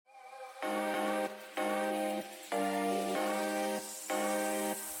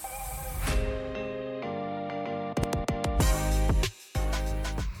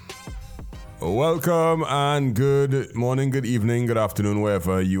Welcome and good morning, good evening, good afternoon,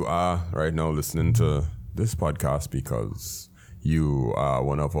 wherever you are right now listening to this podcast because you are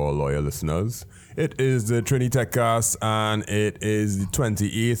one of our loyal listeners. It is the Trini Techcast and it is the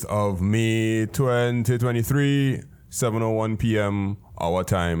 28th of May 2023, 7:01 p.m. our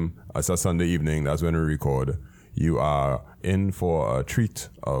time. It's a Sunday evening. That's when we record. You are in for a treat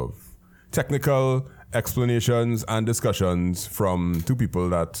of technical explanations and discussions from two people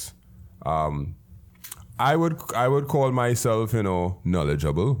that I would call myself,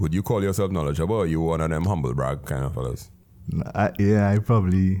 knowledgeable. Would you call yourself knowledgeable, or you one of them humble brag kind of fellas? I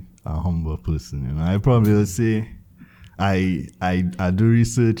probably a humble person. I probably would say I do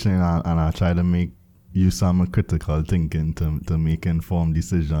research and I try to use some critical thinking to make informed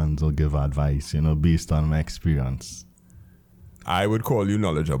decisions or give advice, based on my experience. I would call you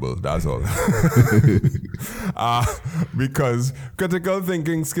knowledgeable, that's all. Because critical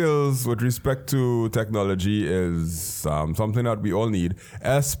thinking skills with respect to technology is something that we all need,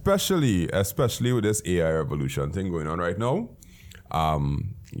 especially with this AI revolution thing going on right now.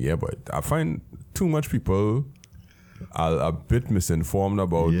 But I find too much people are a bit misinformed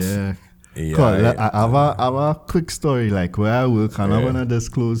about AI. Cool. I have a quick story, like where I work, and I'm gonna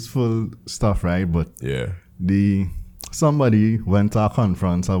disclose full stuff, right? But somebody went to a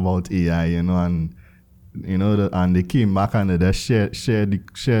conference about AI, and and they came back and they shared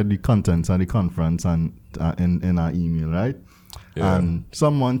the contents of the conference and in our email, right? Yeah. And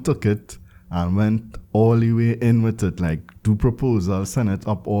someone took it and went all the way in with it, like do proposals, send it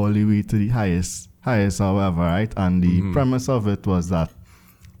up all the way to the highest, however, right? And the premise of it was that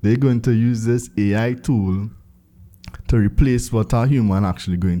they're going to use this AI tool to replace what a human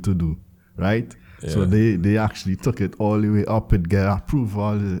actually going to do, right? Yeah. So they actually took it all the way up. It get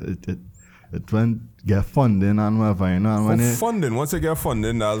approval. It went get funding and whatever, And funding, once they get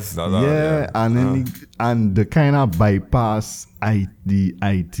funding, that's and the kind of bypass the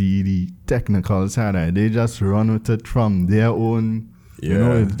IT, the technical side. They just run with it from their own.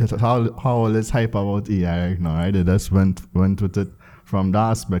 How all this hype about AI right now, right? They just went with it from that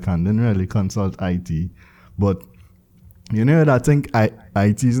aspect and didn't really consult IT, but. I think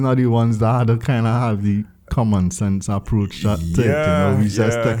IT is not the ones that had to kind of have the common sense approach that we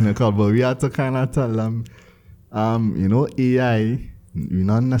just technical, but we had to kind of tell them, AI, you're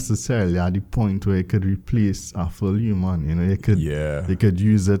not necessarily at the point where it could replace a full human. They could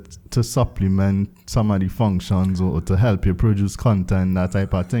use it to supplement some of the functions or to help you produce content, that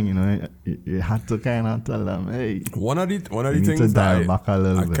type of thing. You had to kind of tell them, hey. One of the things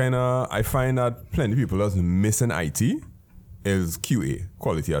that I find that plenty of people are missing IT is QA,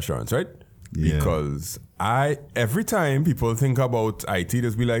 quality assurance, right? Yeah. Because every time people think about IT,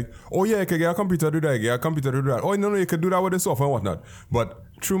 just be like, oh yeah, you can get a computer to do that, get a computer to do that. Oh no, you can do that with the software and whatnot. But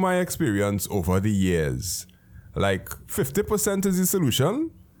through my experience over the years, like 50% is the solution,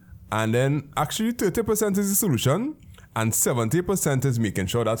 and then actually 30% is the solution, and 70% is making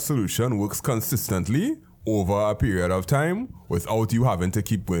sure that solution works consistently over a period of time without you having to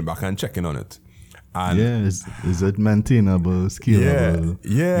keep going back and checking on it. And is it maintainable, scalable?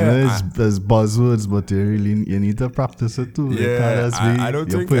 There's buzzwords, but you need to practice it too. I don't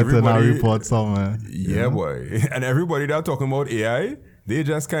think everybody in a report somewhere. Boy. And everybody that talking about AI, they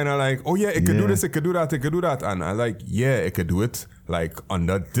just kind of like, oh yeah, it could do this, it could do that, it could do that, and I like, it could do it like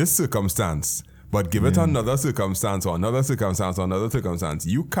under this circumstance, but give it another circumstance or another circumstance or another circumstance.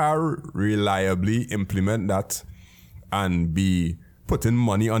 You can't reliably implement that and be putting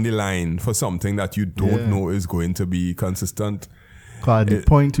money on the line for something that you don't know is going to be consistent. Because the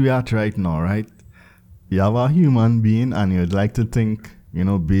point we're at right now, right? You have a human being and you'd like to think,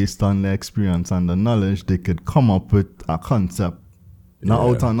 based on the experience and the knowledge, they could come up with a concept. Not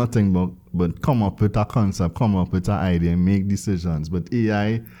out of nothing, but come up with a concept, come up with an idea, make decisions. But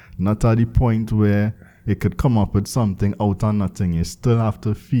AI, not at the point where it could come up with something out of nothing. You still have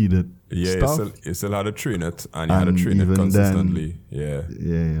to feed it. Yeah, you still had to train it, and you had to train it consistently.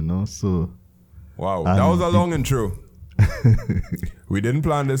 So. Wow, that was a long intro. We didn't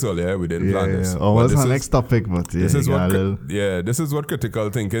plan this earlier. We didn't plan this. Oh, what's our next topic? But this is what critical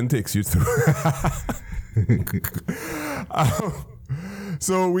thinking takes you through.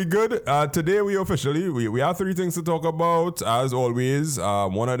 So we good. Today we officially we have three things to talk about as always.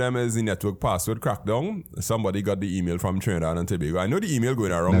 One of them is the network password crackdown. Somebody got the email from Trinidad and Tobago. I know the email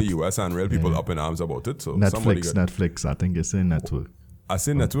going around the US and real people up in arms about it. So Netflix. I think it's in network. I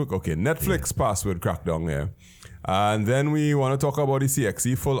say network. Okay, Netflix password crackdown. Yeah, and then we want to talk about the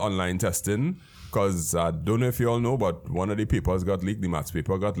CXE full online testing because I don't know if you all know, but one of the papers got leaked. The maths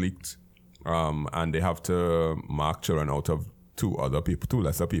paper got leaked, and they have to mark children out of two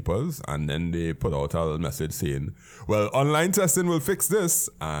lesser peoples, and then they put out a message saying, well, online testing will fix this,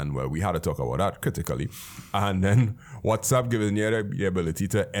 and well, we had to talk about that critically. And then WhatsApp giving you the ability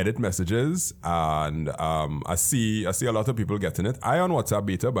to edit messages, and I see a lot of people getting it. I on WhatsApp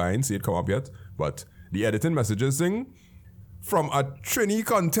beta, but I didn't see it come up yet. But the editing messages thing, from a Trini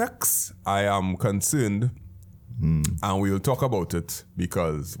context, I am concerned, and we'll talk about it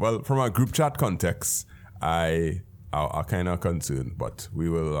because, well, from a group chat context, I are kind of concerned, but we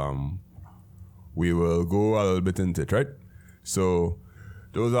will go a little bit into it, right? So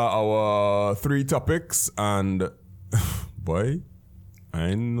those are our 3 topics, and boy,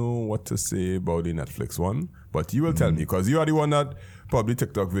 I know what to say about the Netflix one, but you will tell me because you are the one that probably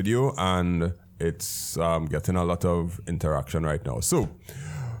TikTok video, and it's getting a lot of interaction right now. So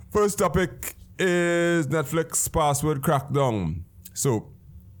first topic is Netflix password crackdown. So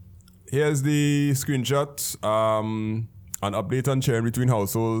here's the screenshot. An update on sharing between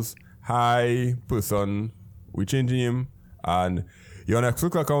households. Hi, person. We changing him. And your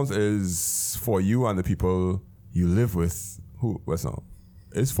Netflix account is for you and the people you live with. What's now?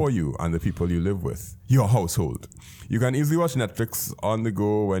 It's for you and the people you live with. Your household. You can easily watch Netflix on the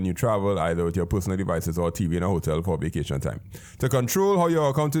go when you travel, either with your personal devices or TV in a hotel for vacation time. To control how your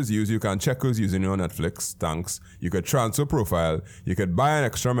account is used, you can check who's using your Netflix. Thanks. You could transfer profile. You could buy an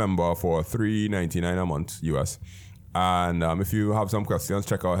extra member for $3.99 a month US. And if you have some questions,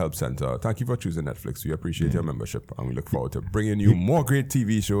 check our help center. Thank you for choosing Netflix. We appreciate your membership, and we look forward to bringing you more great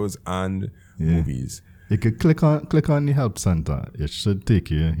TV shows and movies. You could click on the help center. It should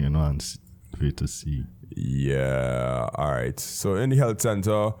take you, and for you to see. Yeah. All right. So in the help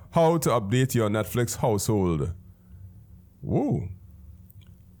center, how to update your Netflix household. Whoa.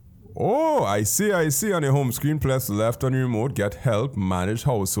 Oh, I see on your home screen. Press left on your remote. Get help. Manage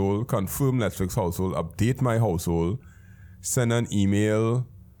household. Confirm Netflix household. Update my household. Send an email.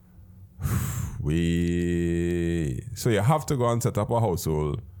 So you have to go and set up a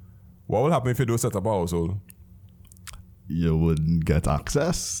household. What will happen if you don't set up a household? You wouldn't get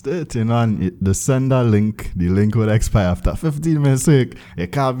access to it, and the sender link, the link would expire after 15 minutes. So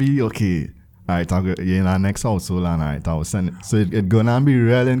it can't be, okay, all right, I'll go in our next household, and all right, I'll send it. So it's gonna be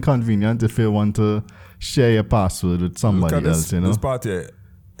real inconvenient if you want to share your password with somebody else, This part here.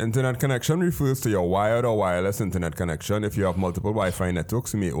 Internet connection refers to your wired or wireless internet connection. If you have multiple Wi-Fi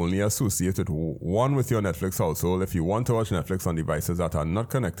networks, you may only associate one with your Netflix household. If you want to watch Netflix on devices that are not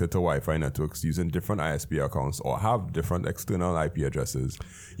connected to Wi-Fi networks using different ISP accounts or have different external IP addresses,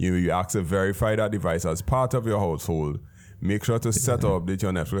 you ask to verify that device as part of your household. Make sure to set or update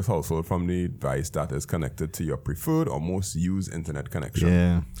your Netflix household from the device that is connected to your preferred or most used internet connection.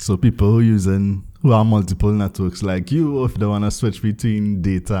 Yeah. So people who have multiple networks like you, if they want to switch between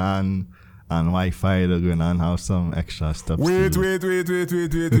data and Wi-Fi, they're going to have some extra stuff. Wait.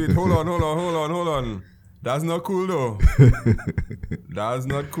 Hold on. That's not cool though. That's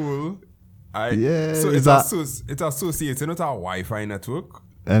not cool. So it's associated with our Wi-Fi network.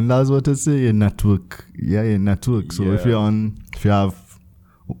 And that's what I say, your network. Yeah, your network. So if you have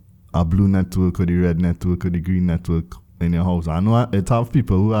a blue network or the red network or the green network in your house, I know it have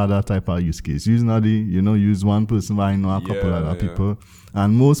people who have that type of use case. Use not use one person, but I know a couple other people.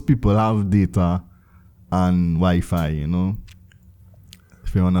 And most people have data and Wi-Fi, If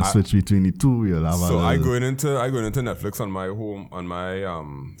you want to switch between the two, you'll have I going into Netflix on my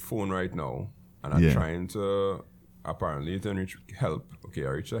phone right now, and I'm trying to apparently to reach help. Okay, I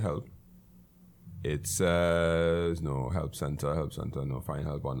reached the help. It says no help center, no find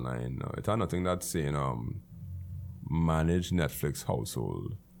help online. No, it has nothing that's saying manage Netflix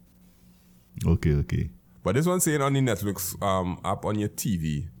household. Okay. But this one's saying on the Netflix app on your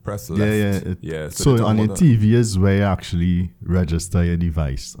TV, press left. So on your TV is where you actually register your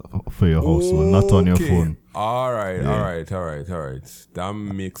device for your household, not on your phone. All right. That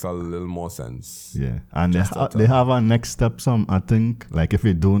makes a little more sense. Yeah, and they have a next step. I think, like if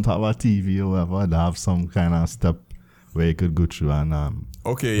you don't have a TV or whatever, they have some kind of step where you could go through and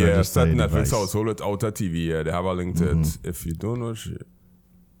set Netflix household without a TV. Yeah, they have a link to it.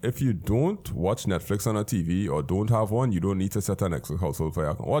 If you don't watch Netflix on a TV or don't have one, you don't need to set a Netflix household for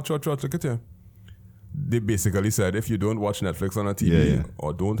your account. Watch, look at you. They basically said if you don't watch Netflix on a TV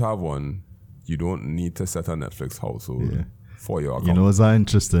or don't have one, you don't need to set a Netflix household for your account. It's an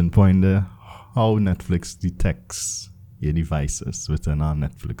interesting point there, how Netflix detects your devices within our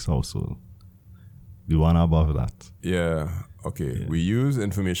Netflix household. The one above that. Yeah. Okay. Yeah. We use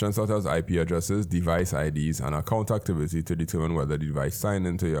information such as IP addresses, device IDs, and account activity to determine whether the device signed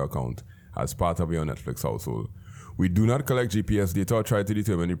into your account as part of your Netflix household. We do not collect GPS data or try to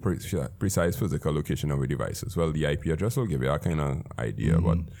determine the precise physical location of our devices. Well, the IP address will give you a kind of idea,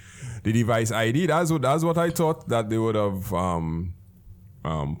 but the device ID, that's what I thought that they would have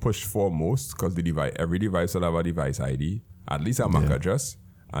pushed for most, because every device will have a device ID, at least a MAC address,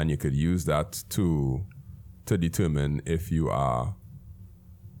 and you could use that to determine if you are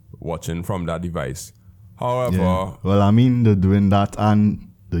watching from that device. However, well, I mean, they're doing that and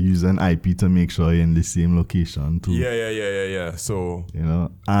they're using IP to make sure you're in the same location too. Yeah. So,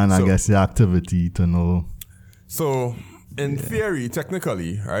 and I guess the activity to know. So, in theory,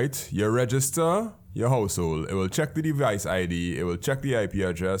 technically, right, you register your household, it will check the device ID, it will check the IP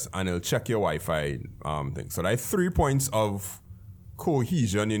address, and it'll check your Wi-Fi thing. So that's 3 points of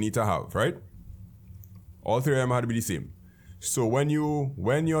cohesion you need to have, right? All three of them had to be the same. So when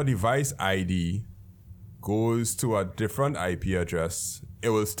your device ID goes to a different IP address, it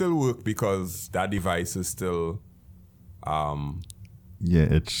will still work because that device is still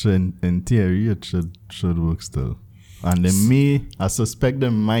it should, in theory, it should work still. And I suspect they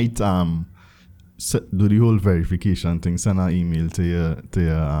might do the whole verification thing, send an email to your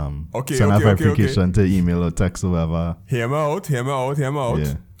verification to email or text or whatever. Hear me out.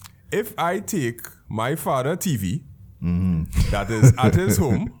 Yeah. If I take my father TV that is at his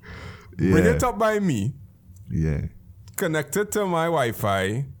home, bring it up by me, connect it to my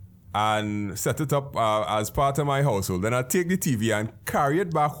Wi-Fi, and set it up as part of my household, then I take the TV and carry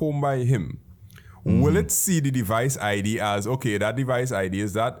it back home by him. Will it see the device ID as, okay, that device ID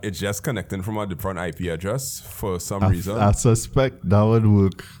is that it's just connecting from a different IP address for some reason? I suspect that would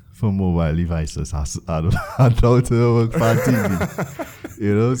work for mobile devices. I doubt it would work for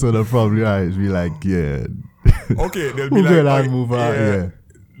TV. So they'll probably be like, okay, they'll be like,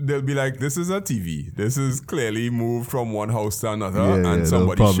 they'll be like, this is a TV. This is clearly moved from one house to another, and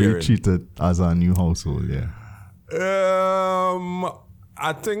somebody they'll probably sharing. treat it as a new household.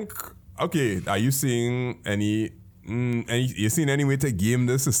 I think. Okay, are you seeing any way to game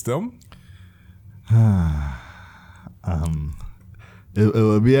the system? It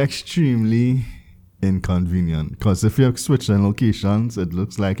will be extremely inconvenient, because if you're switching locations, it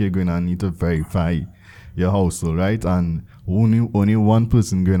looks like you're going to need to verify your household, right? And only one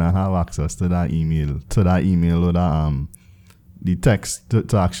person going to have access to that email or the text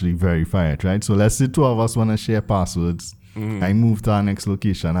to actually verify it, right? So let's say two of us want to share passwords. I move to our next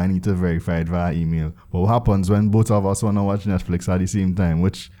location, I need to verify it via email. But what happens when both of us want to watch Netflix at the same time,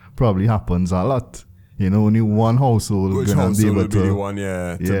 which probably happens a lot? Only one household is going to be able to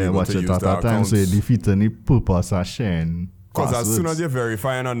watch it at a time. So you defeat any purpose of sharing. Because as soon as you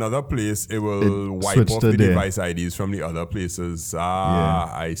verify in another place, it will wipe off the device IDs from the other places.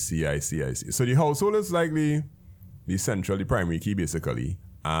 I see. So the household is likely the primary key, basically.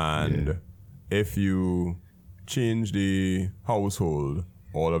 And if you change the household,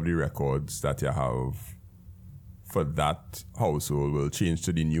 all of the records that you have for that household will change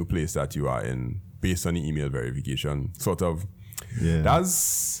to the new place that you are in based on the email verification. Sort of. Yeah.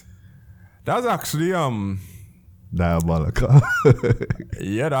 That's actually diabolical.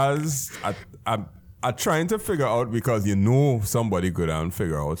 That's I'm trying to figure out, because somebody could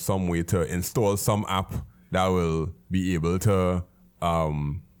figure out some way to install some app that will be able to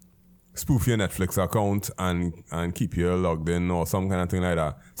spoof your Netflix account and keep you logged in or some kind of thing like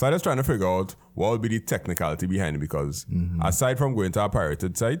that. So I'm just trying to figure out what will be the technicality behind it, because aside from going to a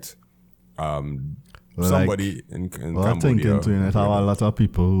pirated site, somebody in Cambodia... I'm thinking to have a lot of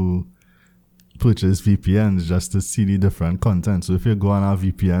people who purchase VPNs just to see the different content. So if you go on a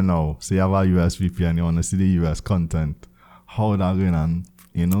VPN now, say you have a US VPN, you want to see the US content, how that going on?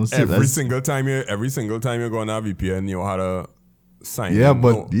 Every single time you go on a VPN, you had to sign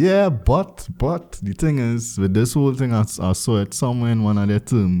but the thing is, with this whole thing, I saw it somewhere in one of their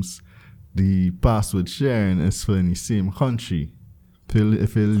terms, the password sharing is for in the same country.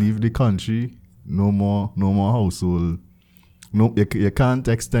 If you leave the country, no more household. No, you can't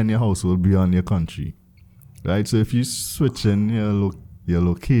extend your household beyond your country, right? So if you switch in your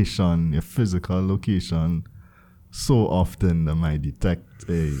location, your physical location, so often they might detect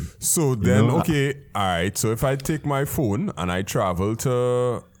a... So then, all right. So if I take my phone and I travel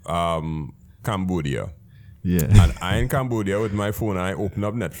to Cambodia, and I'm in Cambodia with my phone and I open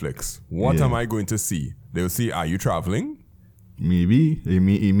up Netflix, what am I going to see? They'll see, are you traveling? Maybe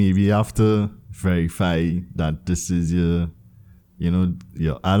you have to verify that this is your...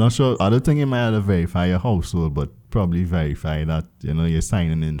 I'm not sure. I don't think you might have to verify your household, but probably verify that, you're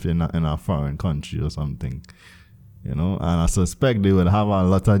signing in a foreign country or something. And I suspect they would have a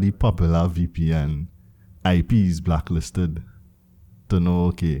lot of the popular VPN IPs blacklisted to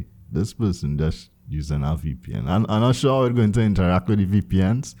know, this person just using a VPN. I'm not sure how we're going to interact with the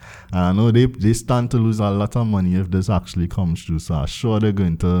VPNs. And I know they stand to lose a lot of money if this actually comes through. So I'm sure they're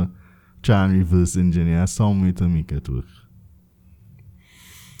going to try and reverse engineer some way to make it work.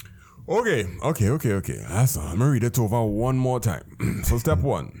 Okay. I'm going to read it over one more time. So step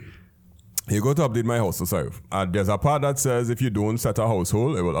one, you go to update my household. Sorry. There's a part that says if you don't set a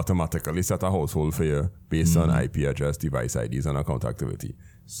household, it will automatically set a household for you based on IP address, device IDs, and account activity.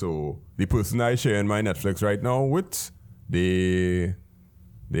 So the person I share in my Netflix right now with, they're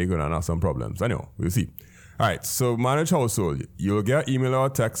going to have some problems. I know. We'll see. All right. So manage household. You'll get email or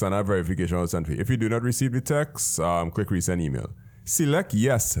text and a verification will sent for you. If you do not receive the text, click resend email. Select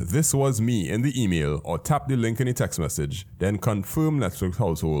yes, this was me in the email or tap the link in the text message. Then confirm Netflix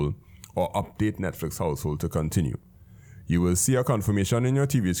household or update Netflix household to continue. You will see a confirmation in your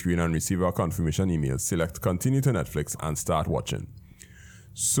TV screen and receive a confirmation email. Select continue to Netflix and start watching.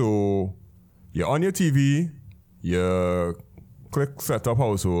 So you're on your TV, you click set up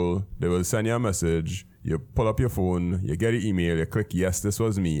household, they will send you a message, you pull up your phone, you get an email, you click yes, this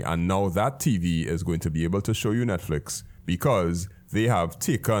was me, and now that TV is going to be able to show you Netflix because they have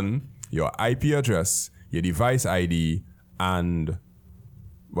taken your IP address, your device ID, and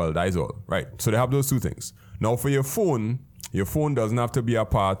well, that is all, right? So they have those two things. Now for your phone doesn't have to be a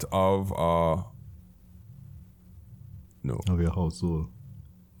part of of your household.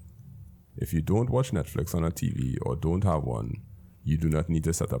 If you don't watch Netflix on a TV or don't have one, you do not need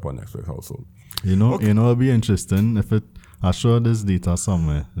to set up a Netflix household. It'll be interesting if I show this data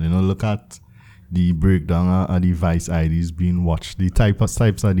somewhere. Look at the breakdown of device IDs being watched, the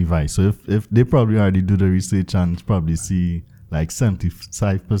types of device. So if they probably already do the research and probably see like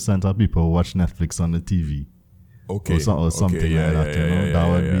 75% of people watch Netflix on the TV. Okay. Or something like that. That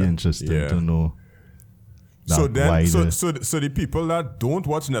would be interesting to know. So the people that don't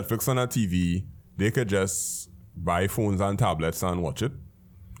watch Netflix on a TV, they could just buy phones and tablets and watch it,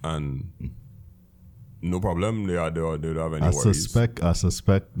 and no problem. They don't have any worries. I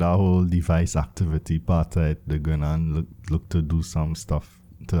suspect that whole device activity part, they're gonna look to do some stuff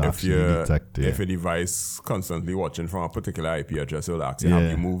to actually detect it. If a device constantly watching from a particular IP address, it will ask you, have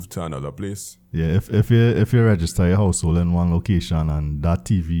you moved to another place? Yeah, if you register your household in one location and that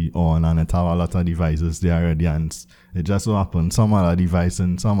TV on and it have a lot of devices there already, and it just so happens some other device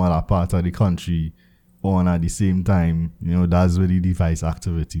in some other part of the country on at the same time, that's where the device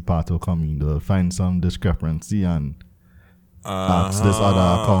activity part will come in. They'll find some discrepancy and ask this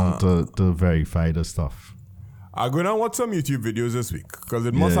other account to verify the stuff. I'm going to watch some YouTube videos this week because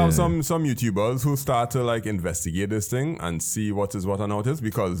it must have some YouTubers who start to like investigate this thing and see what is what and how it is,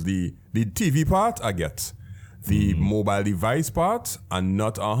 because the TV part I get. The mobile device part, I'm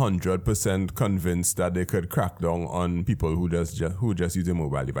not 100% convinced that they could crack down on people who just use a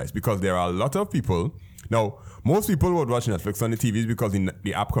mobile device, because there are a lot of people. Now, most people would watch Netflix on the TVs because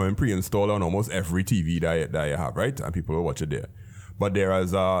the app coming pre-installed on almost every TV that you have, right? And people will watch it there. But there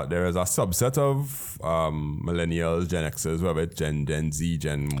is a subset of millennials, Gen Xers, whatever, Gen Z,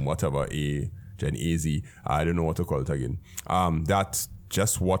 Gen whatever, Gen AZ, I don't know what to call it again, that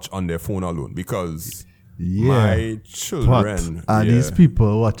just watch on their phone alone, because my children... Are these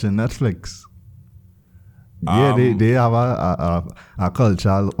people watching Netflix? They have a culture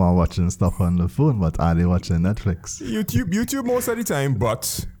of watching stuff on the phone, but are they watching Netflix? YouTube most of the time,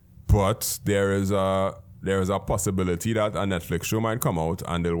 but there is a possibility that a Netflix show might come out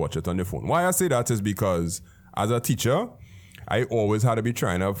and they'll watch it on their phone. Why I say that is because as a teacher, I always had to be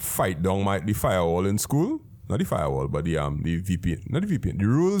trying to fight down the firewall in school. Not the firewall, but the VPN. Not the VPN. The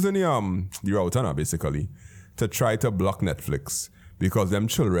rules in the router basically, to try to block Netflix, because them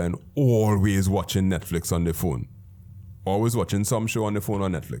children always watching Netflix on their phone. Always watching some show on the phone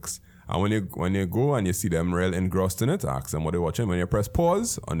on Netflix. And when you go and you see them real engrossed in it, ask them what they're watching. When you press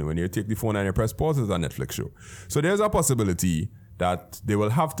pause, and when you take the phone and you press pause, it's a Netflix show. So there's a possibility that they will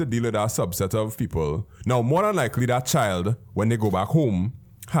have to deal with a subset of people. Now, more than likely, that child, when they go back home,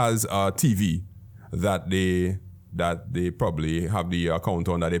 has a TV that they probably have the account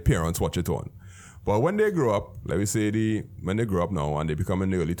on that their parents watch it on. But when they grow up, let me say when they grow up now and they become in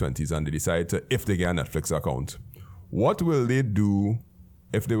the early 20s and they decide to, if they get a Netflix account, what will they do?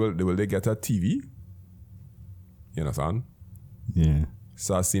 If will they get a TV? You understand? Yeah.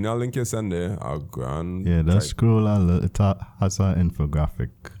 So I seen a link you send there. I'll go and just scroll a little. It has an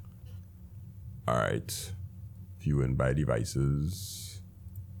infographic. All right. Viewing by devices.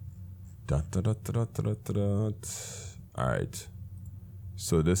 All right.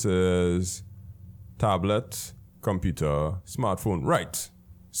 So this is tablet, computer, smartphone. Right.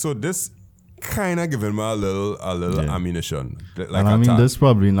 So this kind of giving me a little ammunition. Like and I mean, that's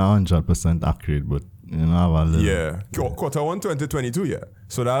probably not 100% accurate, but you know, have a little. Yeah, quarter 1, 2022. Yeah,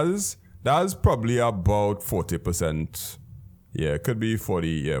 so that's probably about 40%. Yeah, it could be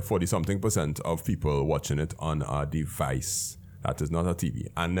 40 something percent of people watching it on a device that is not a TV.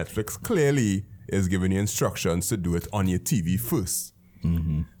 And Netflix clearly is giving you instructions to do it on your TV first.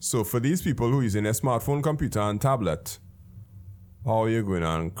 Mm-hmm. So for these people who are using their smartphone, computer, and tablet, how are you going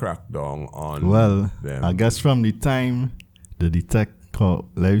to crack down on them? I guess from the time the detector,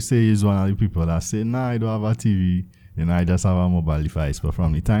 let's say he's one of the people that say, nah, I don't have a TV, you know, I just have a mobile device. But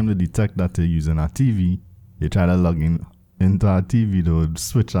from the time they detect that they're using a TV, they try to log in into a TV, they would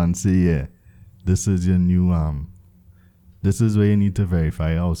switch and say, yeah, this is your new, this is where you need to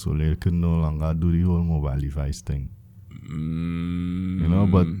verify also. You can no longer do the whole mobile device thing. You know,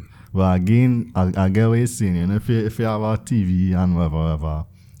 but again, I get what you're saying. You know, if you have a TV and whatever,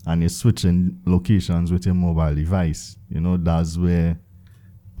 and you're switching locations with your mobile device, you know, that's where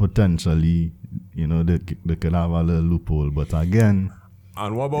potentially, you know, they could have a little loophole. But again,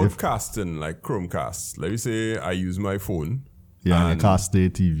 and what about casting, like Chromecast? Let me say I use my phone. Yeah, and cast the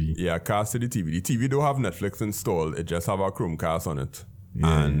TV. Yeah, cast the TV. The TV don't have Netflix installed. It just have a Chromecast on it.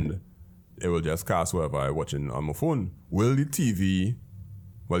 Yeah. And it will just cast whatever I'm watching on my phone. Will the TV...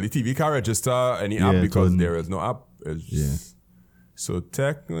 Well, the TV can't register any app because there is no app. So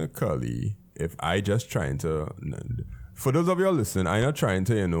technically, if I just trying to... For those of you listening, I'm not trying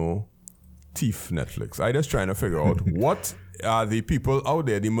to, you know, thief Netflix. I just trying to figure out what are the people out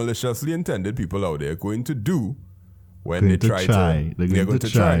there, the maliciously intended people out there, going to do when they try to... They're going to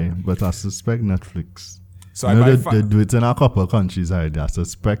try. But I suspect Netflix... So you know, they do it in a couple of countries already. I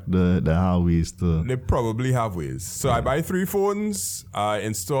suspect they have ways to... They probably have ways. So I buy 3 phones,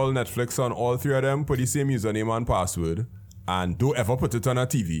 install Netflix on all 3 of them, put the same username and password, and don't ever put it on a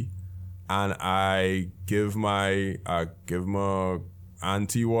TV. And I give my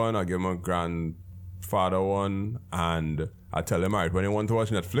auntie one, I give my grandfather one, and I tell them, all right, when you want to watch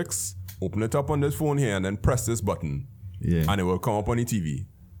Netflix, open it up on this phone here and then press this button. Yeah. And it will come up on the TV.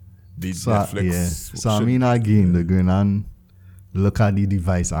 So I mean, again, they're going on look at the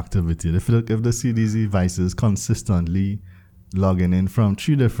device activity. If they see these devices consistently logging in from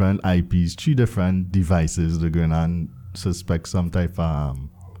 3 different IPs, 3 different devices, they're going on suspect some type of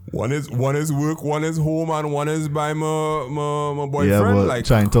one is work, one is home, and one is by my boyfriend. Yeah, but like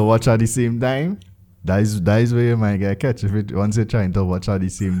trying to watch at the same time. That is where you might get catch once you're trying to watch at the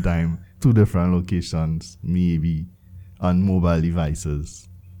same time, 2 different locations, maybe on mobile devices.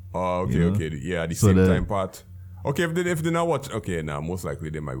 Oh, okay, you know? Okay. Yeah, the same time part. Okay, if they not watch, okay, now most likely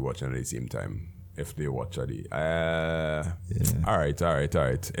they might be watching at the same time. If they watch at the, all right.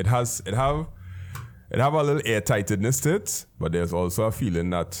 It have a little airtightedness to it, but there's also a feeling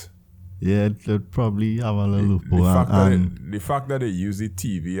that. Yeah, it probably have a little loophole. The fact that they use the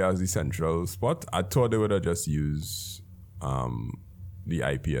TV as the central spot, I thought they would have just used the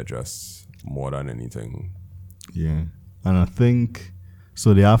IP address more than anything. Yeah, and I think.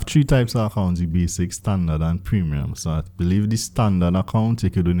 So they have 3 types of accounts, the basic, standard, and premium. So I believe the standard account, you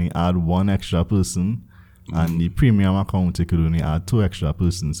could only add 1 extra person. And the premium account, you could only add 2 extra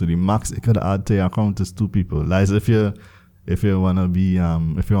persons. So the max you could add to your account is 2 people. Like if you wanna be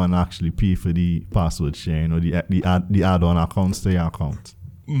if you wanna actually pay for the password share, you know, the add-on accounts to your account.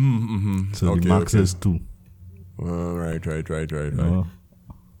 So the max is 2. Right.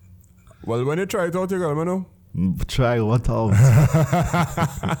 Well, when you try it out, you gotta know. Try what out?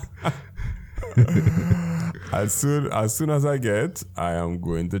 As soon as I get, I am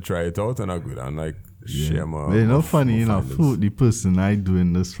going to try it out, and I'm good. And like share my. You know, funny enough, the person I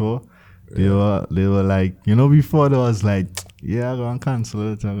doing this for, they were like, you know, before they was like, yeah, I'm gonna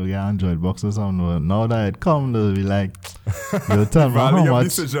cancel it, I'm gonna get Android box or something. Now that it come, they'll be like, you tell me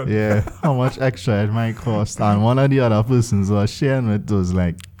how much extra it might cost. And one of the other persons who was sharing it was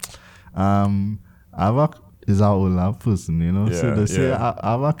like, is our old person, you know. So they say, I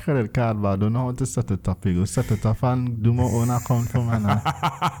have a credit card, but I don't know how to set it up. You go set it up and do my own account for me now.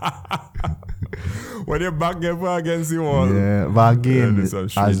 When you're back against the wall. Yeah, but again,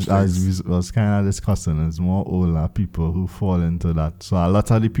 as we was kind of discussing, it's more older people who fall into that. So a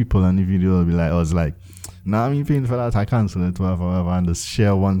lot of the people in the video will be like, I was like, nah, I'm paying for that, I cancel it, whatever, and just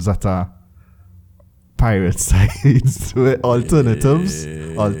share ones that are pirate sites with alternatives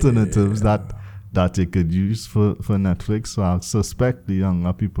that you could use for Netflix. So I suspect the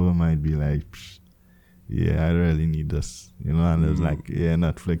younger people might be like, yeah, I really need this, you know. And it's like, yeah,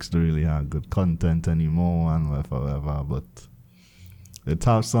 Netflix don't really have good content anymore and whatever. But it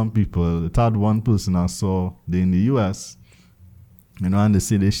had some people. It had one person I saw in the US. You know, and they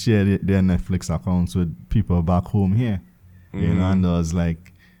say they share their Netflix accounts with people back home here. You know, and I was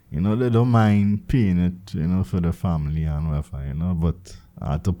like, you know, they don't mind paying it, you know, for the family and whatever, you know. But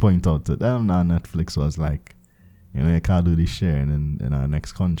I had to point out to them that Netflix was like, you know, you can't do this sharing in our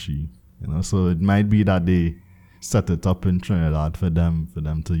next country, you know. So it might be that they set it up in Trinidad for them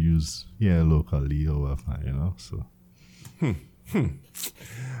to use here locally or whatever, you know. So. All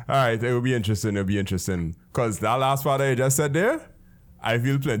right, it will be interesting. Because that last part I just said there, I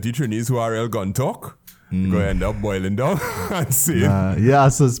feel plenty Trinis who are real gun talk. Going to end up boiling down and saying. Yeah, I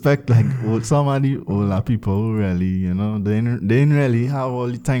suspect like some of the older people who really, you know, they didn't really have all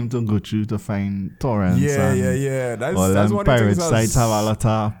the time to go through to find torrents. Yeah. That's what pirate sites have a lot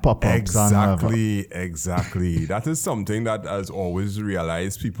of pop-ups. Exactly. That is something that has always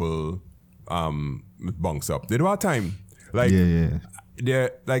realized people bunks up. They don't have time. Like,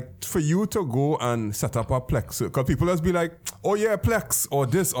 they're like, for you to go and set up a Plex, because people just be like, oh yeah, Plex, or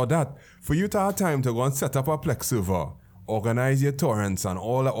this or that. For you to have time to go and set up a Plex server, organize your torrents and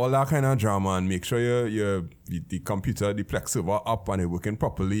all that kind of drama, and make sure the computer, the Plex server up and it working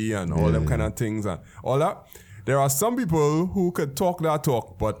properly and all them kind of things and all that. There are some people who could talk that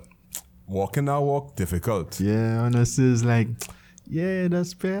talk, but walking that walk difficult. Yeah, honestly, it's like, yeah,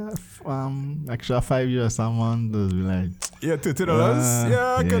 that's fair. Extra 5 years, someone does be like, yeah,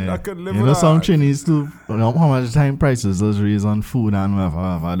 $30. I could live with that. You know, some Chinese too, you know, how much time prices those raise on food and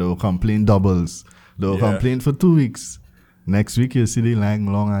whatever. They'll complain doubles. They'll complain for 2 weeks. Next week, you'll see the line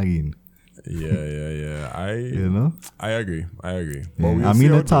long again. Yeah. I agree. Yeah. I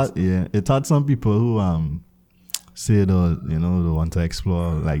mean, it had some people who say they want to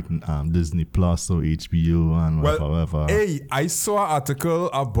explore like Disney Plus or HBO and whatever. Hey, I saw an article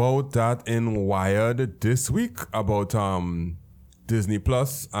about that in Wired this week about Disney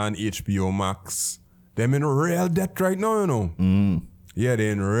Plus and HBO Max. They're in real debt right now, you know. Yeah,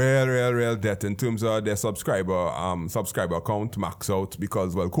 they're in real debt in terms of their subscriber count max out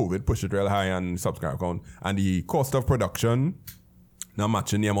because COVID pushed it real high and subscriber count and the cost of production not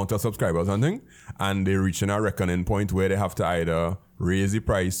matching the amount of subscribers and thing, and they're reaching a reckoning point where they have to either raise the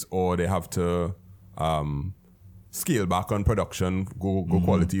price or they have to scale back on production, go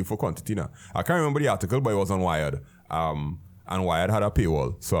quality for quantity now. I can't remember the article, but it was on Wired. And Wired had a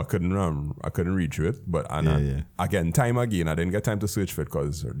paywall, so I couldn't read through it. But again, I didn't get time to search for it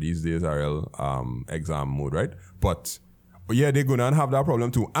because these days are real exam mode, right? But yeah, they're gonna have that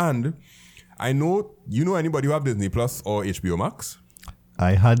problem too. And I know anybody who have Disney Plus or HBO Max?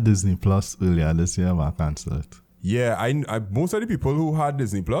 I had Disney Plus earlier this year, but I canceled it. Yeah, I most of the people who had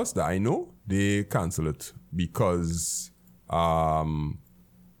Disney Plus that I know, they canceled it because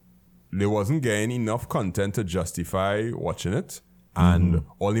they wasn't getting enough content to justify watching it, and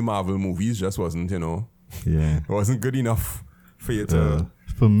all the Marvel movies just wasn't, it wasn't good enough for you to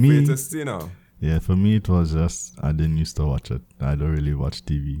stay now. Yeah, for me it was just I didn't used to watch it. I don't really watch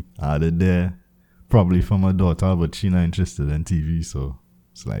TV. I had it there probably for my daughter, but she's not interested in TV, so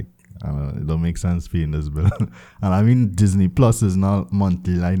it's like, I don't know, it don't make sense paying this bill. And I mean, Disney Plus is not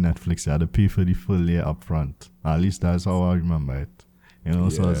monthly like Netflix. You had to pay for the full year up front. At least that's how I remember it.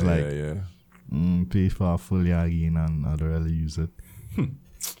 So it's like, pay for a full year again and I don't really use it.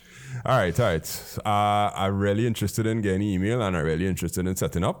 All right. I'm really interested in getting email and I'm really interested in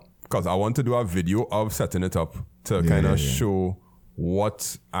setting up because I want to do a video of setting it up to kind of show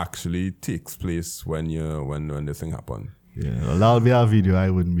what actually takes place when this thing happens. Yeah, well, that'll be a video I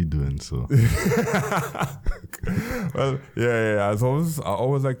wouldn't be doing, so. Well, yeah. I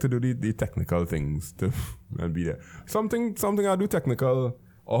always like to do the technical things to and be there. Something I do technical.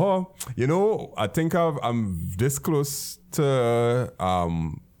 I think I'm this close to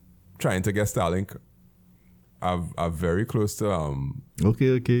trying to get Starlink. I'm very close to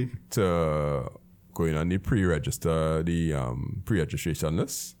okay. To going on the pre-registration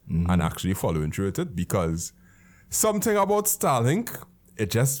list and actually following through with it because something about Starlink,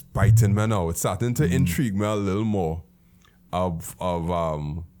 it just biting me now. It's starting to intrigue me a little more of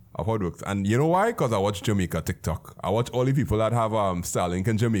how it works. And you know why? Because I watch Jamaica TikTok. I watch all the people that have Starlink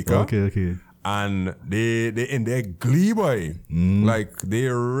in Jamaica. Okay. And they in their glee, boy. Like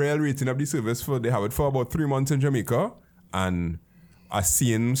they're really rating up the service they have it for about 3 months in Jamaica. And I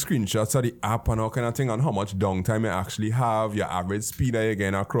seen screenshots of the app and all kind of thing on how much downtime you actually have, your average speed that you're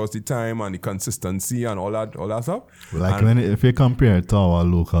getting across the time and the consistency and all that stuff. Like if you compare it to our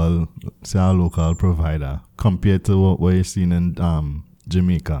local provider, compared to what you're seeing in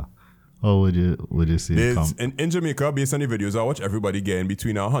Jamaica, how would you say? In Jamaica, based on the videos I watch, everybody getting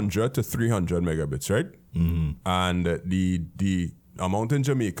between 100 to 300 megabits, right? And the amount in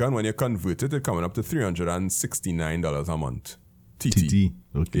Jamaica, when you convert it, it's coming up to $369 a month TT.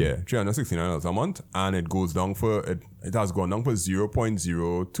 Okay. Yeah, $369 a month, and it goes down it has gone down for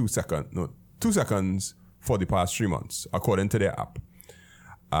 0.02 seconds. No, 2 seconds for the past 3 months, according to their app.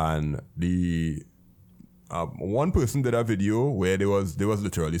 And the one person did a video where they was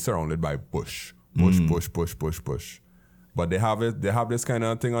literally surrounded by bush. But they have this kind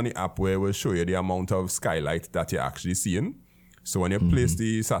of thing on the app where it will show you the amount of skylight that you're actually seeing. So when you place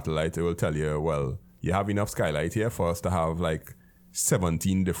the satellite, it will tell you, well, you have enough skylight here for us to have like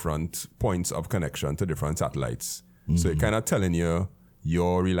 17 different points of connection to different satellites. So it's kind of telling you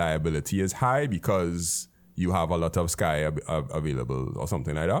your reliability is high because you have a lot of sky available or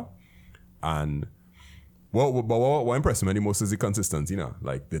something like that. And what impressed me the most is the consistency,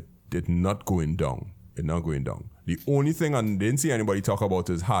 like it not going down. It's not going down. The only thing I didn't see anybody talk about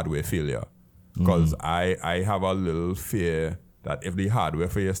is hardware failure. Because I have a little fear that if the hardware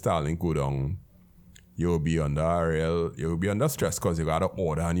for your Starlink go down, you'll be under stress because you gotta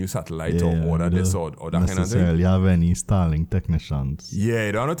order a new satellite or order this or that kind of thing. Necessarily have any Starlink technicians. Yeah,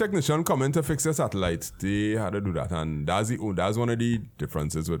 you don't have a technician coming to fix your satellite. They had to do that, and that's one of the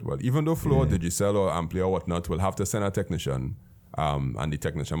differences with even though Flow, Digicel or Amplia or whatnot will have to send a technician, and the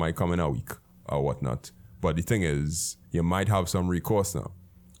technician might come in a week or whatnot. But the thing is, you might have some recourse now.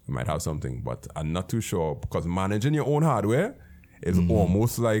 You might have something, but I'm not too sure because managing your own hardware is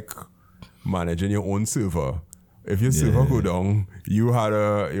almost like managing your own server. If your server go down, you had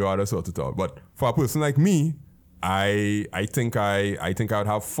to sort it out. But for a person like me, I think I would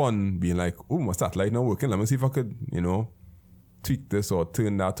have fun being like, oh, my satellite not working. Let me see if I could, tweak this or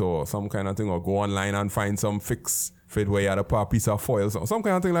turn that or some kind of thing, or go online and find some fix fit where you had a piece of foil or some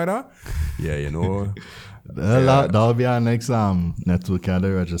kind of thing like that. Yeah, That'll be our next network card to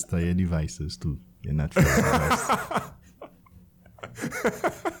register your devices too. Your Netflix device.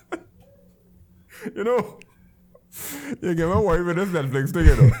 You get my wife with this Netflix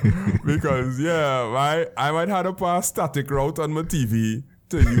thing, because I might have to pass static route on my TV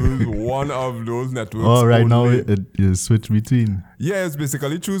to use one of those networks. Oh, right now you switch between. Yeah, it's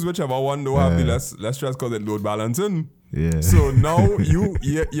basically choose whichever one do have the less stress because it load balancing. Yeah. So now you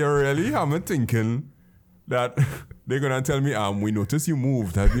really have me thinking that they're gonna tell me, we noticed you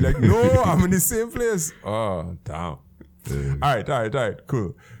moved. I'd be like, no, I'm in the same place. Oh, damn. All right,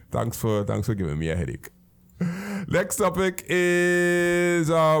 cool. Thanks for giving me a headache. Next topic is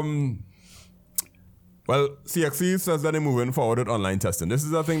CXC says that they're moving forward with online testing. This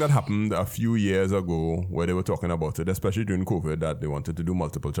is a thing that happened a few years ago where they were talking about it, especially during COVID, that they wanted to do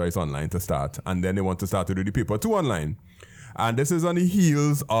multiple choice online to start, and then they want to start to do the paper 2 online. And this is on the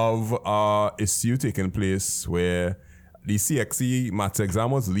heels of issue taking place where the CXC maths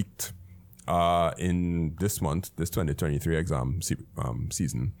exam was leaked in this month, this 2023 exam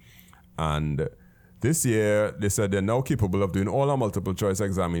season. And this year, they said they're now capable of doing all our multiple choice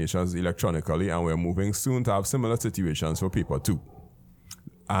examinations electronically, and we're moving soon to have similar situations for paper 2.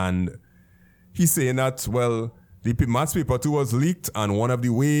 And he's saying that, the maths paper 2 was leaked, and one of the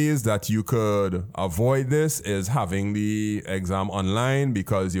ways that you could avoid this is having the exam online,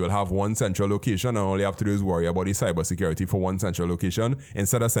 because you will have one central location and all you have to do is worry about the cybersecurity for one central location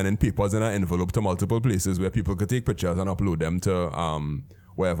instead of sending papers in an envelope to multiple places where people could take pictures and upload them to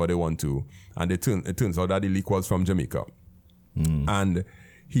wherever they want to. And it turns out that the leak was from Jamaica. And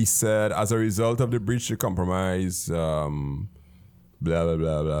he said, as a result of the breach to compromise, blah, blah,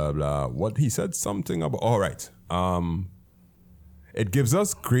 blah, blah, blah. What he said something about, all right. It gives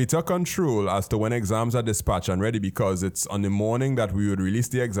us greater control as to when exams are dispatched and ready, because it's on the morning that we would release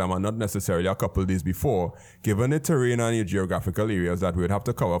the exam and not necessarily a couple days before, given the terrain and the geographical areas that we would have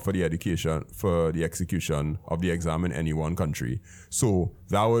to cover for the execution of the exam in any one country. So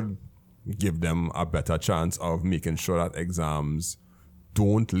that would give them a better chance of making sure that exams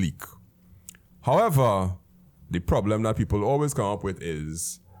don't leak. However, the problem that people always come up with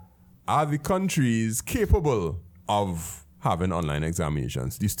is, are the countries capable of having online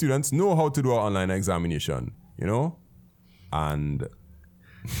examinations? The students know how to do an online examination, And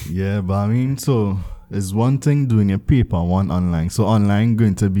yeah, but I mean, so it's one thing doing a paper, one online. So online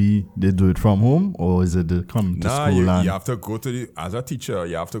going to be, they do it from home, or is it they come to school? You have to go to as a teacher,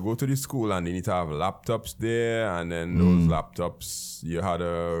 you have to go to the school, and they need to have laptops there, and then those laptops, you had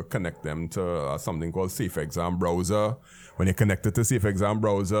to connect them to something called Safe Exam Browser. When you connect it to Safe Exam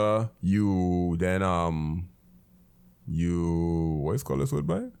Browser, you then what is called this word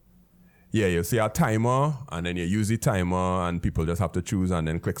by? Yeah, you see a timer, and then you use the timer, and people just have to choose and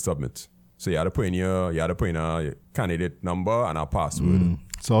then click submit. So you had to put in a candidate number and a password.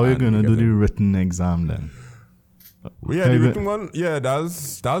 So how are you going to do the written exam then? Yeah, the written one. Yeah,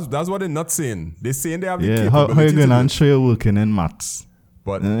 that's what they're not saying. They're saying they have the Yeah, capability. how you going to ensure you're working in maths?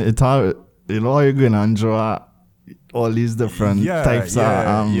 But It's hard, how you going to draw all these different types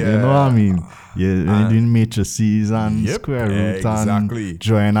of, you know what I mean? Yeah, you're doing matrices and square root and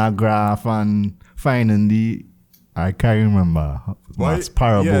drawing a graph and finding the, I can't remember, maths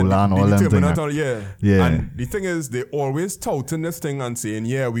parabola and all them things. Yeah. And the thing is, they always touting this thing and saying,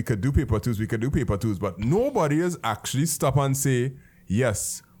 yeah, we could do paper twos, but nobody has actually stop and say,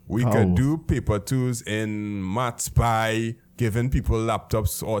 yes, we could do paper twos in maths by giving people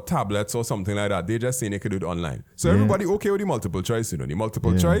laptops or tablets or something like that. They just saying they could do it online. So everybody okay with the multiple choice, The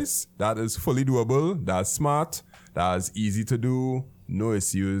multiple choice, that is fully doable, that's smart, that's easy to do, no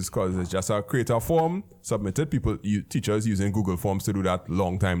issues, because it's just a create a form, submitted, teachers using Google Forms to do that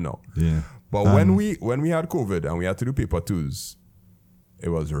long time now. Yeah. But when we had COVID and we had to do paper twos, it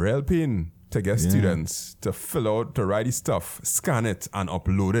was real pain to get students to fill out, to write the stuff, scan it and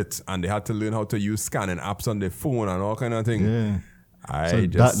upload it. And they had to learn how to use scanning apps on their phone and all kind of thing. Yeah.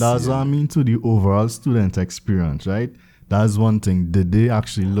 That's what I mean to the overall student experience, right? That's one thing. Did they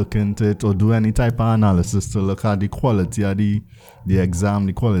actually look into it or do any type of analysis to look at the quality of the exam,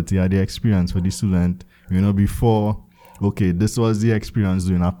 the quality of the experience for the student, before, okay, this was the experience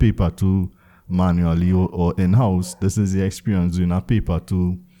doing a paper two manually or in-house. This is the experience doing a paper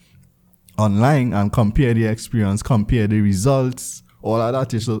two online, and compare the experience, compare the results. All of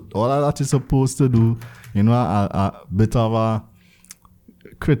that is supposed to do, a bit of a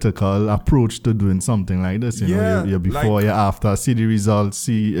critical approach to doing something like this. You before, you after, see the results,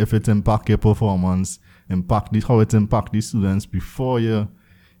 see if it impact your performance, how it impact the students before you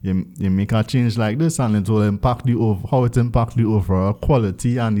make a change like this, and it will impact how it impact the overall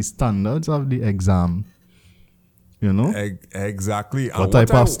quality and the standards of the exam. Exactly. What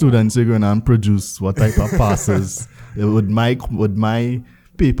type of students you're going to produce? What type of passes? Would my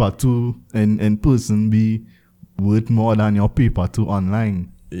paper two in person be worth more than your paper two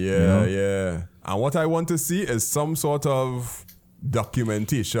online? Yeah. And what I want to see is some sort of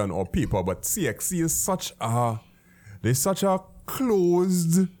documentation or paper. But CXC is such a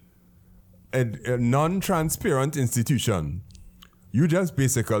closed and non-transparent institution. You just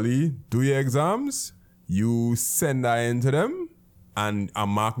basically do your exams. You send that into them, and a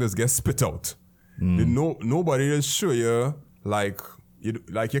mark just gets spit out. Nobody will show you,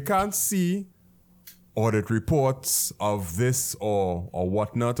 you can't see audit reports of this or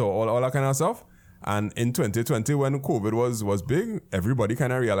whatnot or all that kind of stuff. And in 2020, when COVID was big, everybody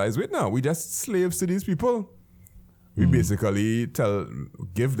kind of realized, wait now, we just slaves to these people. We basically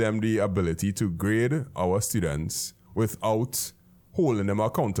give them the ability to grade our students without holding them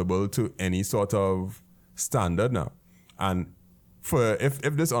accountable to any sort of standard now. And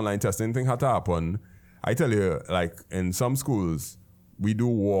if this online testing thing had to happen, I tell you, in some schools, we do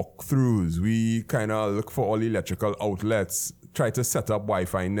walkthroughs. We kind of look for all electrical outlets, try to set up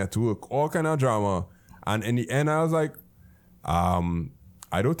Wi-Fi network, all kind of drama. And in the end, I was like,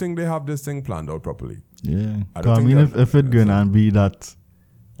 I don't think they have this thing planned out properly. Yeah. If it's going to be that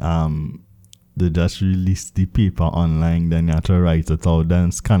they just release the paper online, then you have to write it out,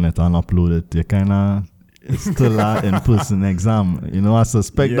 then scan it and upload it. You kind of... It's still an in-person exam. I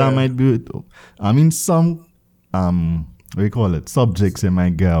suspect that might be it. Some, subjects you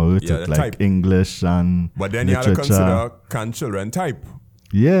might get out it, like type. English and but then literature. You have to consider, can children type?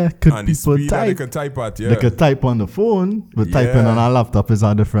 Yeah, could and people the type? They could type at, They could type on the phone, but typing on a laptop is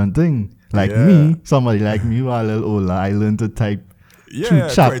a different thing. Somebody like me who are a little older, I learned to type I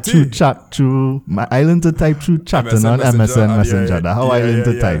learned to type through chatting on MSN Messenger. That's how I learned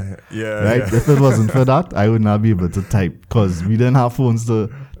to type. If it wasn't for that, I would not be able to type because we didn't have phones to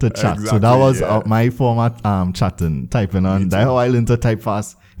chat. Exactly, so that was my format typing on. That's how I learned to type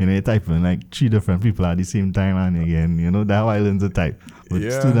fast. Typing like 3 different people at the same time and again. That's how I learned to type. But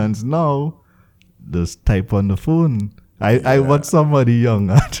students now just type on the phone. I watched somebody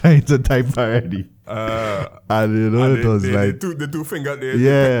younger trying to type already. And it was like the two finger there.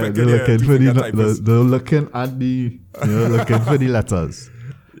 They're looking at the looking for the letters.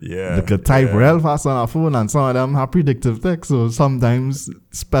 They could type real fast on a phone, and some of them have predictive text, so sometimes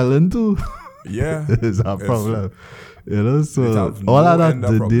spelling too. is a problem. So all of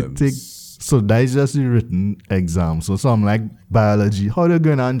that they take. So that is just the written exam. So some like biology, how they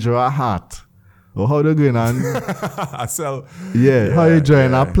going to draw a heart? Or how they going on a cell. How you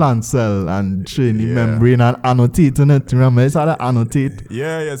drawing a plant cell and train the membrane and annotating it. Remember, it's how to annotate.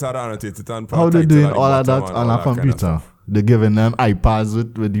 It's how to annotate it. And how they doing all of that on a computer? Kind of they're giving them iPads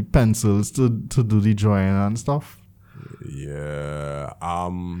with the pencils to do the drawing and stuff.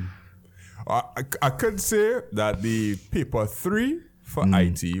 I could say that the paper 3 for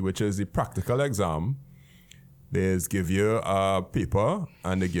IT, which is the practical exam, they give you a paper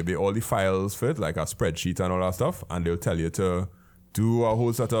and they give you all the files for it, like a spreadsheet and all that stuff, and they'll tell you to do a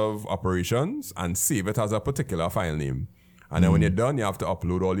whole set of operations and save it as a particular file name. And then when you're done, you have to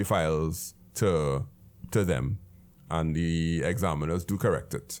upload all the files to them, and the examiners do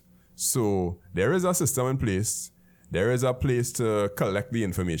correct it. So there is a system in place. There is a place to collect the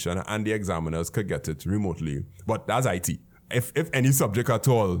information, and the examiners could get it remotely. But that's IT. If any subject at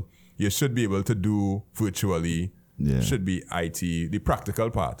all, you should be able to do virtually. Yeah. Should be IT, the practical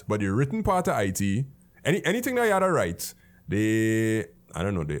part. But the written part of IT, anything that you had to write, they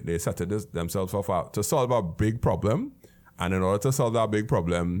set it themselves up to solve a big problem. And in order to solve that big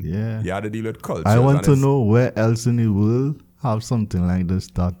problem, you had to deal with culture. I want to know where else in the world have something like this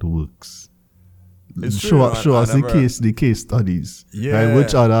that works. Show us the case studies. Yeah. Right?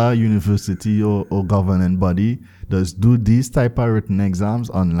 Which other university or governing body does do these type of written exams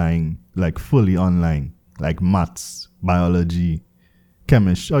online, like fully online, like maths, biology,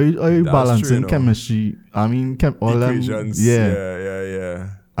 chemistry? Are you balancing chemistry? I mean, all equations. them. Yeah.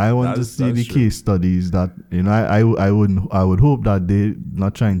 I want to see the case studies that, I would hope that they're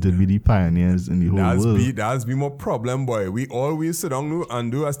not trying to be the pioneers in the whole world. That's be more problem, boy. We always sit down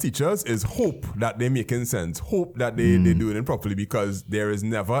and do as teachers is hope that they're making sense. Hope that they doing it properly, because there is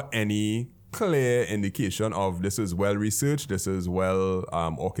never any clear indication of this is well researched, this is well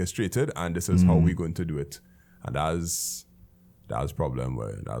orchestrated, and this is how we're going to do it. And that's problem,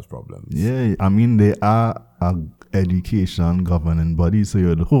 boy. That's problem. Yeah, I mean, they are a education governing body, so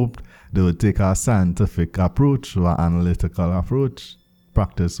you'd hope they would take a scientific approach or an analytical approach.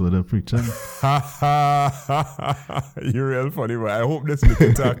 Practice with the preaching. You're real funny, boy. I hope this make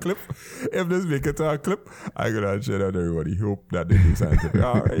it to a clip. If this make it to a clip, I'm going to share out everybody. Hope that they do scientific.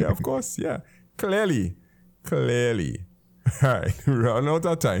 All right, yeah, of course, yeah. Clearly. All right, we're running out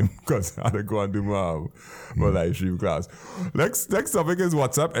of time because I had to go and do my live stream class. Next topic is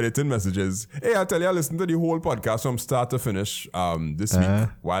WhatsApp editing messages. Hey, I tell you, I listened to the whole podcast from start to finish this week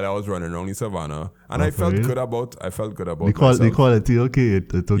while I was running around in Savannah, and I felt good about myself. The quality, okay,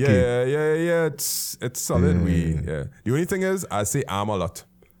 it's okay. Yeah, it's solid. The only thing is, I say a lot,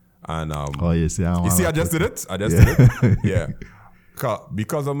 and you say I just did it. Did it. Yeah,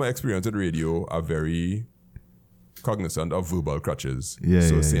 because of my experience with radio, I'm very cognizant of verbal crutches.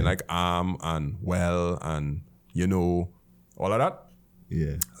 Saying like and well and all of that.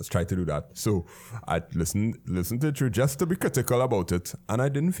 Yeah. Let's try to do that. So I listened to it through just to be critical about it, and I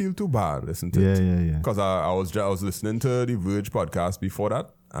didn't feel too bad listening to it. Yeah. Because I was listening to the Verge podcast before that,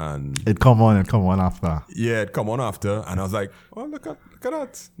 and it come on after. Yeah, it come on after, and I was like, oh, look at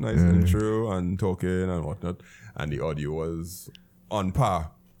that. Nice intro and talking and whatnot. And the audio was on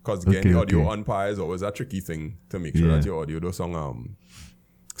par. Because again, the audio on par is always a tricky thing to make sure that your audio does sound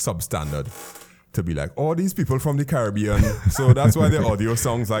substandard. To be like, all these people from the Caribbean, so that's why the audio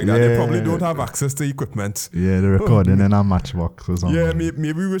sounds like that. They probably don't have access to equipment. Yeah, they're recording in a matchbox or something. Yeah,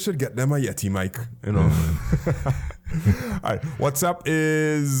 maybe we should get them a Yeti mic, All right, WhatsApp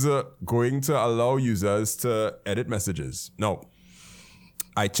is going to allow users to edit messages. Now,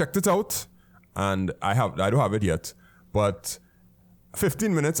 I checked it out, and I don't have it yet, but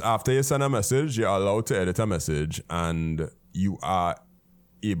 15 minutes after you send a message, you're allowed to edit a message, and you are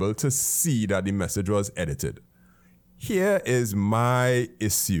able to see that the message was edited. Here is my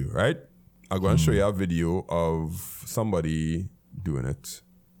issue, right? I'm going to show you a video of somebody doing it.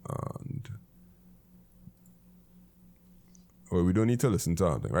 And we don't need to listen to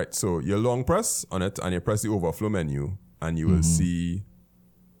anything, right? So you long press on it, and you press the overflow menu, and you will see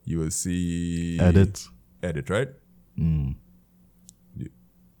edit, right?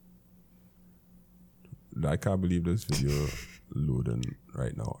 I can't believe this video loading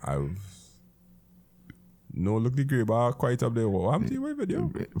right now. Look the gray bar quite up there. What happened to your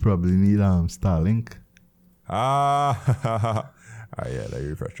video? Probably need Starlink. Yeah, let me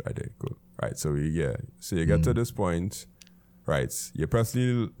refresh right there. Cool. Right, so you get to this point, right? You press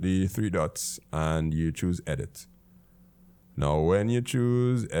the three dots and you choose edit. Now, when you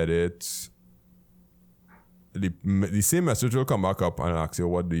choose edit, the same message will come back up and ask you,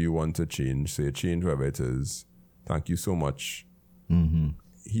 what do you want to change? So you change whatever it is. Thank you so much.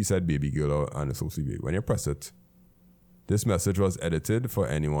 He said baby girl and it's supposed to be. When you press it, this message was edited for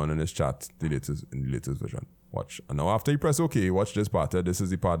anyone in this chat in the latest version. Watch. And now after you press OK, watch this part. This is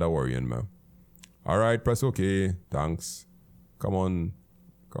the part that worrying me. All right, press OK. Thanks. Come on,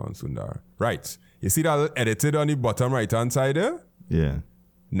 Sundar. Right. You see that edited on the bottom right-hand side there? Yeah.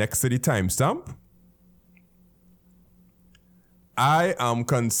 Next to the timestamp. I am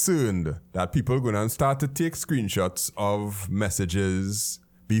concerned that people are going to start to take screenshots of messages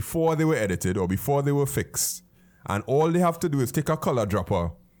before they were edited or before they were fixed. And all they have to do is take a color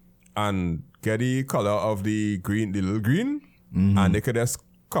dropper and get the color of the green, the little green, and they could just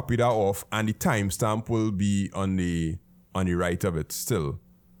copy that off, and the timestamp will be on the right of it still.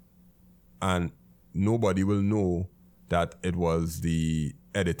 And nobody will know that it was the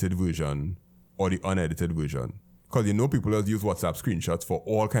edited version or the unedited version. Because people have used WhatsApp screenshots for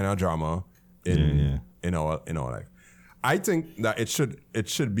all kind of drama in our life. I think that it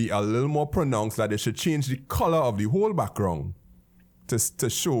should be a little more pronounced, that they should change the color of the whole background to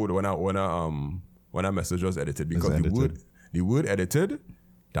show when a message was edited, because the word edited,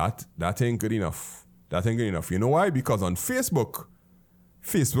 that ain't good enough. That ain't good enough. You know why? Because on Facebook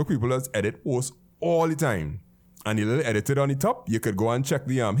people just edit posts all the time. And the little edited on the top, you could go and check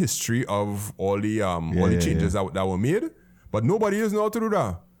the history of all the changes that were made. But nobody knows how to do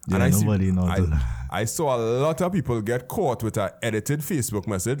that. Yeah, and nobody knows how to do that. I saw a lot of people get caught with an edited Facebook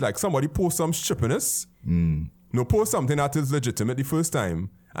message. Like somebody post some stupidness. Post something that is legitimate the first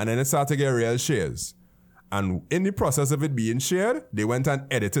time, and then it started to get real shares. And in the process of it being shared, they went and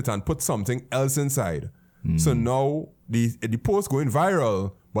edited and put something else inside. So now the post going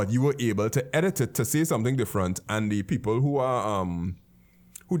viral, but you were able to edit it to say something different. And the people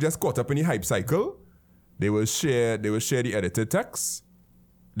who just caught up in the hype cycle, they will share the edited text.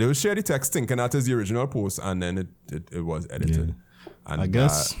 They will share the text thinking that is the original post, and then it was edited. Yeah. And I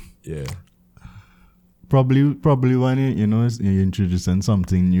guess yeah. Probably when you're introducing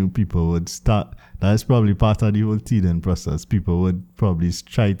something new, people would start. That's probably part of the whole teething process. People would probably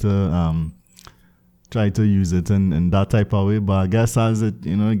try to use it in that type of way. But I guess as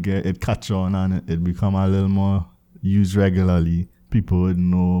it catch on and it become a little more used regularly, people would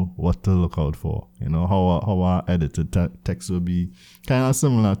know what to look out for. How our edited text will be kind of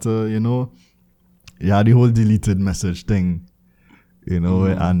similar to, the whole deleted message thing.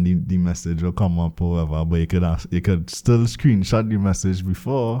 And the message will come up or whatever, but you could still screenshot the message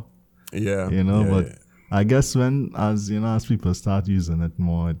before. Yeah. But I guess as people start using it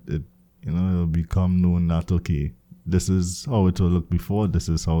more, it'll become known that, okay, this is how it will look before, this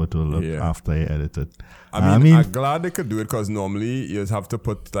is how it will look after you edit it. I mean, I'm glad they could do it, because normally you just have to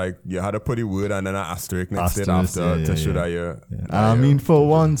put, you had to put a word and then an asterisk next to it after to show that you're... I mean, for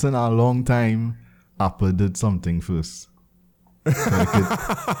once in a long time, Apple did something first. So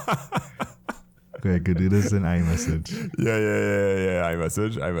I could do this in iMessage. Yeah.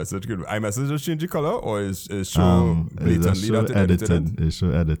 iMessage could. iMessage just change the color, or is show blatantly that it edited? It's show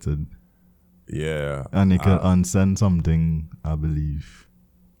edited. Yeah. And they could unsend something, I believe.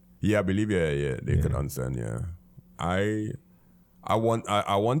 Yeah, I believe, they could unsend, yeah. I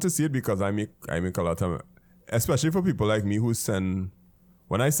want to see it, because I make a lot of, especially for people like me who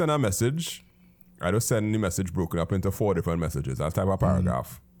when I send a message, I just send the message broken up into 4 different messages. I'll type a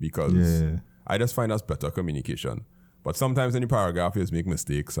paragraph, because I just find that's better communication. But sometimes in the paragraph, you just make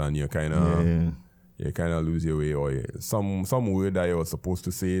mistakes, and you kind of lose your way, or some word that you were supposed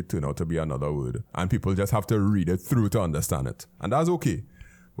to say turn out to be another word, and people just have to read it through to understand it, and that's okay.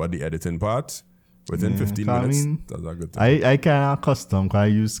 But the editing part, within 15 minutes, that's a good thing. I kind of accustomed, because I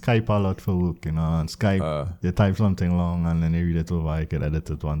use Skype a lot for work, and Skype, you type something long, and then you read it over, I could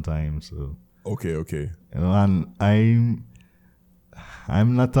edit it one time, so... Okay. And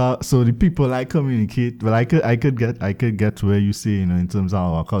I'm not so the people I communicate, well, I could get where you say, in terms of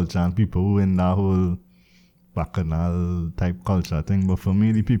our culture and people who in that whole bacchanal type culture thing. But for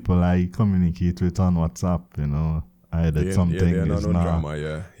me, the people I communicate with on WhatsApp, I edit something. It's no drama.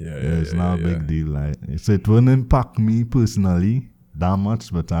 It's not a big deal. So it won't impact me personally that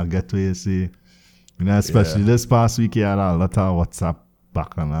much, but I get where you say, especially this past week, I had a lot of WhatsApp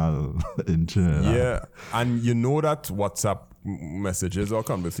bacchanal in China. Yeah, and that WhatsApp messages or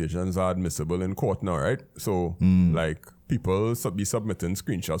conversations are admissible in court now, right? So, people be submitting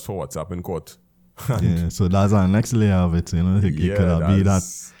screenshots for WhatsApp in court. So that's our next layer of it, It could be that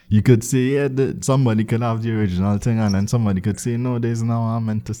you could say, somebody could have the original thing, and then somebody could say, no, there's no I'm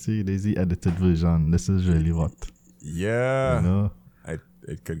meant to say, there's the edited version. This is really what. Yeah.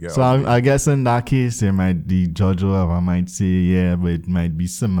 It could get. So I guess in that case, the judge or whoever might say, but it might be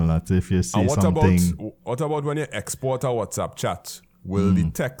similar to if you say something. What about when you export a WhatsApp chat? Will the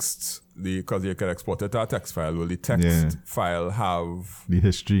text, because you can export it to a text file, will the text file have the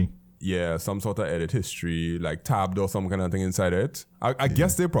history? Yeah, some sort of edit history, like tabbed or some kind of thing inside it. I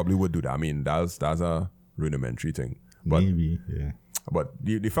guess they probably would do that. I mean, that's a rudimentary thing. But, maybe, yeah. But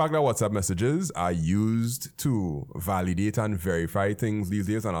the fact that WhatsApp messages are used to validate and verify things these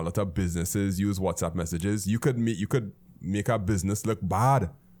days, and a lot of businesses use WhatsApp messages, you could make a business look bad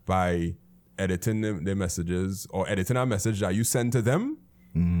by editing their messages or editing a message that you send to them.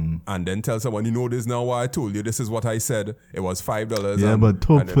 And then tell someone, you know, this now what I told you, this is what I said. It was $5. Yeah, but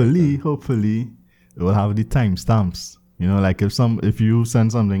hopefully it will have the timestamps. You know, like if you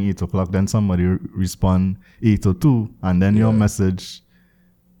send something 8 o'clock, then somebody respond 8:02, and then your message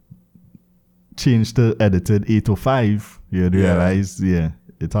changed to edited 8:05. You realize, it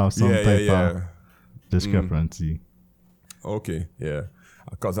has some type of discrepancy. Okay, yeah.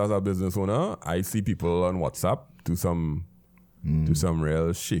 Because as a business owner, I see people on WhatsApp do some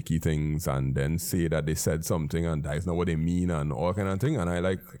real shaky things and then say that they said something and that's not what they mean and all kind of thing. And I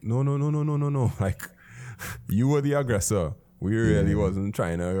like, no. Like, you were the aggressor. We really wasn't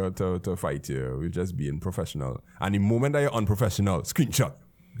trying to fight you. We're just being professional. And the moment that you're unprofessional, screenshot.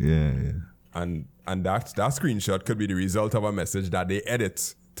 Yeah. And that screenshot could be the result of a message that they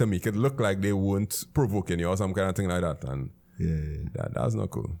edit to make it look like they weren't provoking you or some kind of thing like that. And that's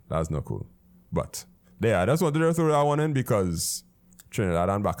not cool. That's not cool. But I just wanted to throw that one in because Trinidad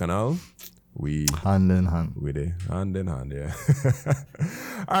and Bacchanal, we hand in hand. Hand in hand, yeah.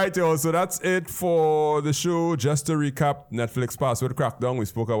 All right, y'all. So that's it for the show. Just to recap, Netflix password crackdown. We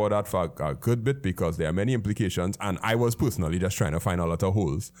spoke about that for a good bit because there are many implications, and I was personally just trying to find a lot of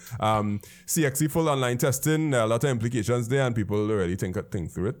holes. CXC full online testing, there are a lot of implications there, and people really think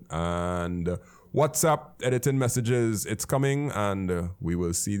through it. And WhatsApp editing messages, it's coming, and we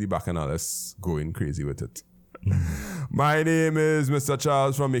will see the Bacchanalists going crazy with it. My name is Mr.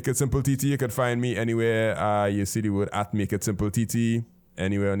 Charles from Make It Simple TT. You can find me anywhere you see the word at Make It Simple TT,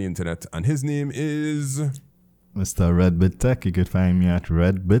 anywhere on the internet. And his name is Mr. Redbit Tech. You can find me at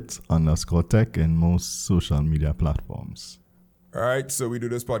redbit_tech in most social media platforms. All right, so we do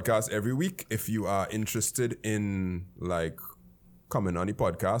this podcast every week. If you are interested in coming on the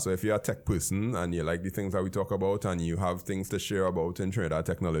podcast, or if you're a tech person and you like the things that we talk about and you have things to share about in Trinidad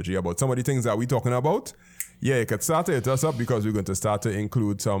technology, about some of the things that we're talking about, you could start to hit us up because we're going to start to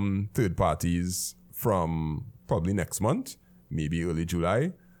include some third parties from probably next month, maybe early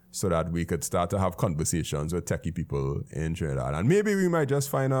July, so that we could start to have conversations with techie people in Trinidad. And maybe we might just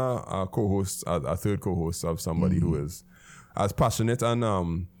find a co-host, a third co-host of somebody who is as passionate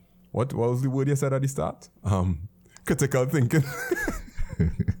and, what was the word you said at the start? Critical thinking.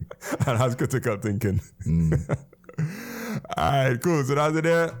 And has critical thinking. All right, cool. So that's it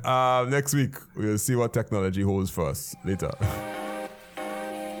there. Next week, we'll see what technology holds for us. Later.